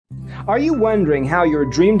Are you wondering how your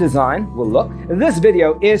dream design will look? This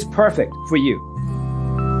video is perfect for you.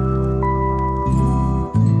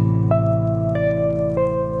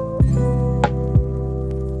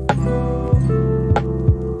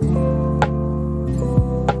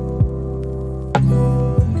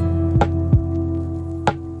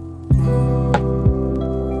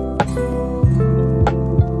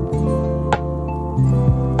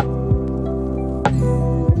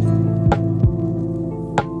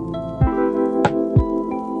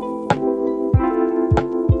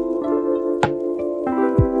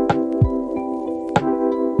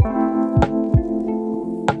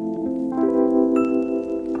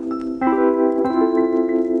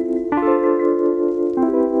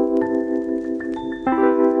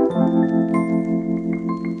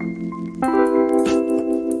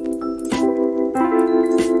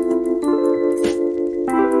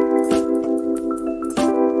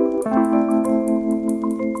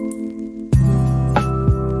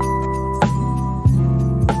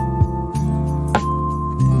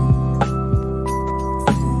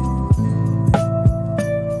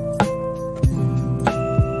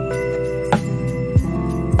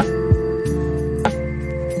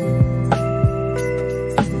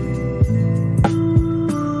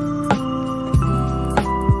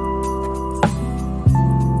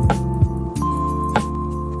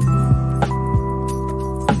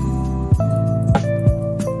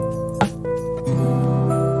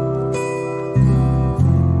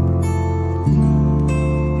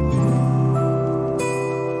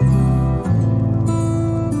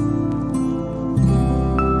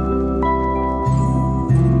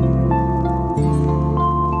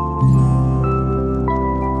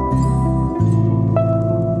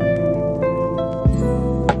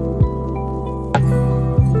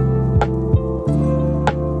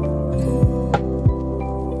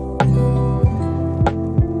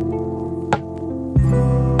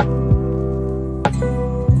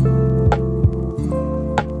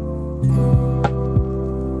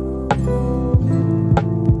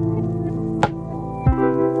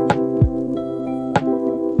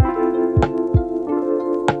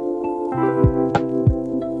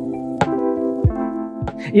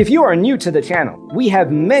 If you are new to the channel, we have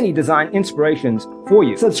many design inspirations for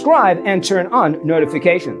you. Subscribe and turn on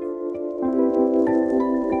notifications.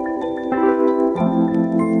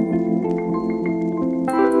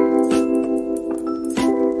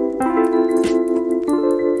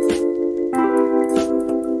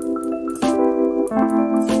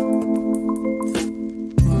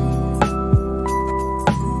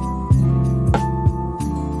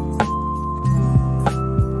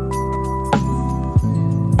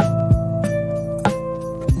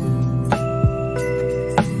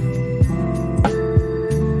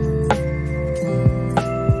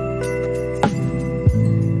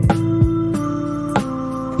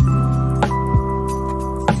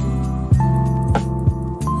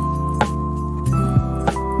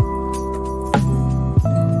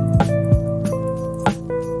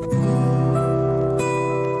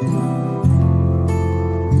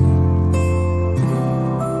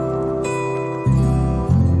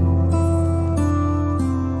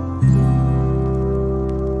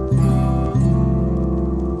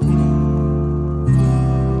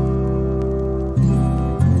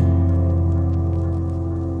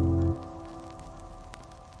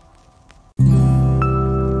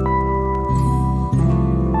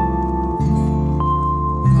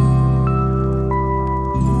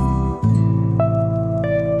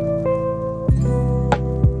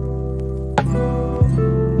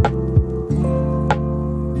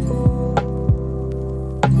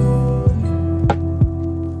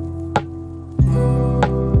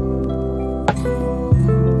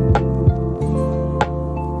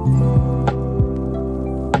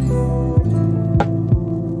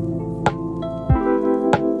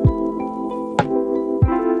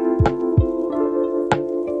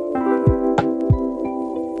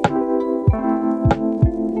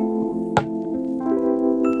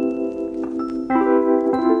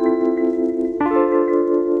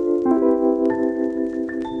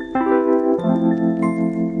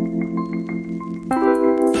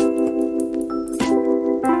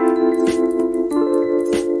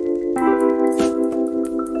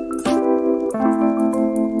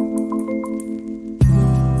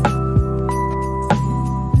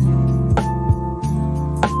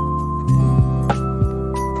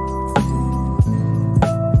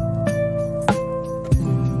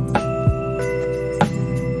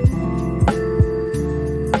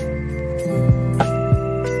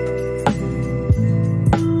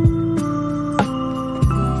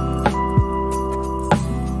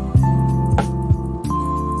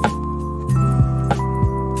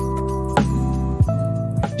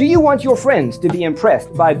 Do you want your friends to be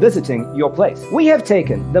impressed by visiting your place? We have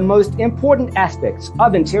taken the most important aspects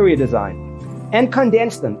of interior design and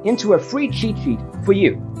condensed them into a free cheat sheet for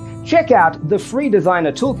you. Check out the free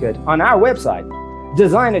designer toolkit on our website,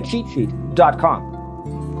 designercheatsheet.com.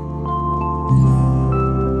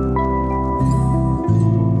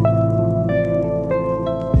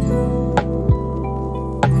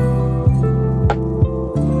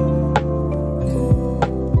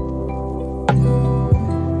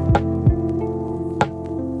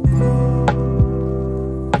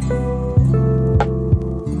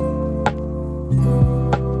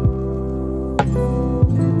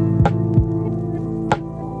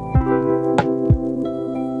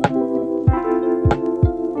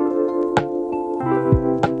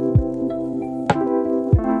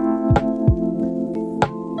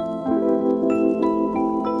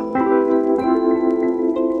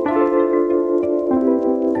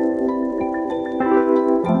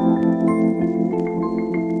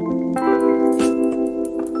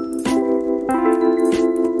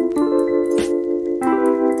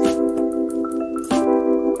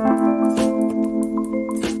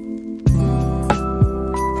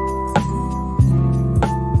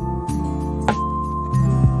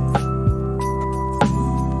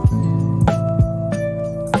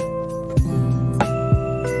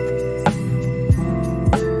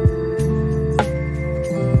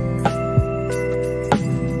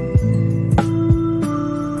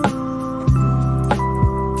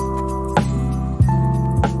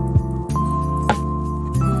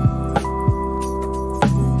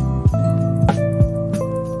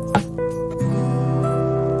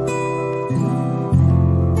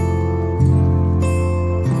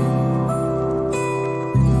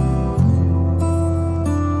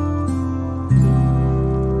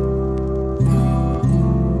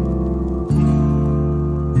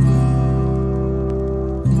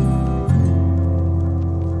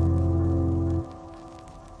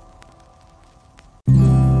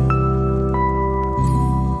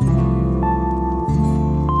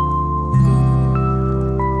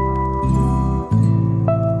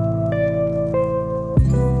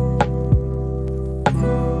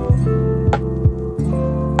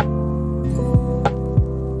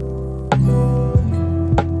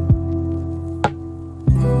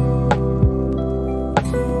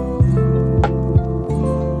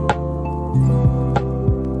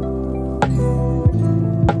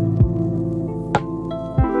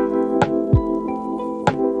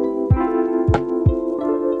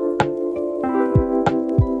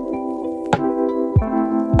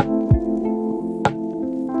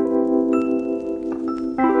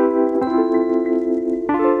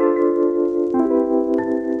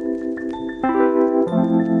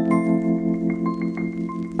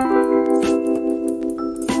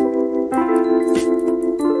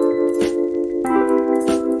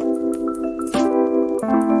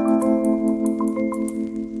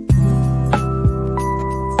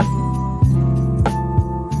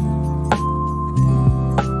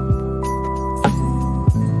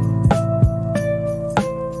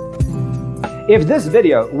 If this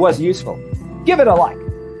video was useful, give it a like.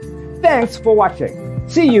 Thanks for watching.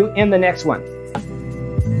 See you in the next one.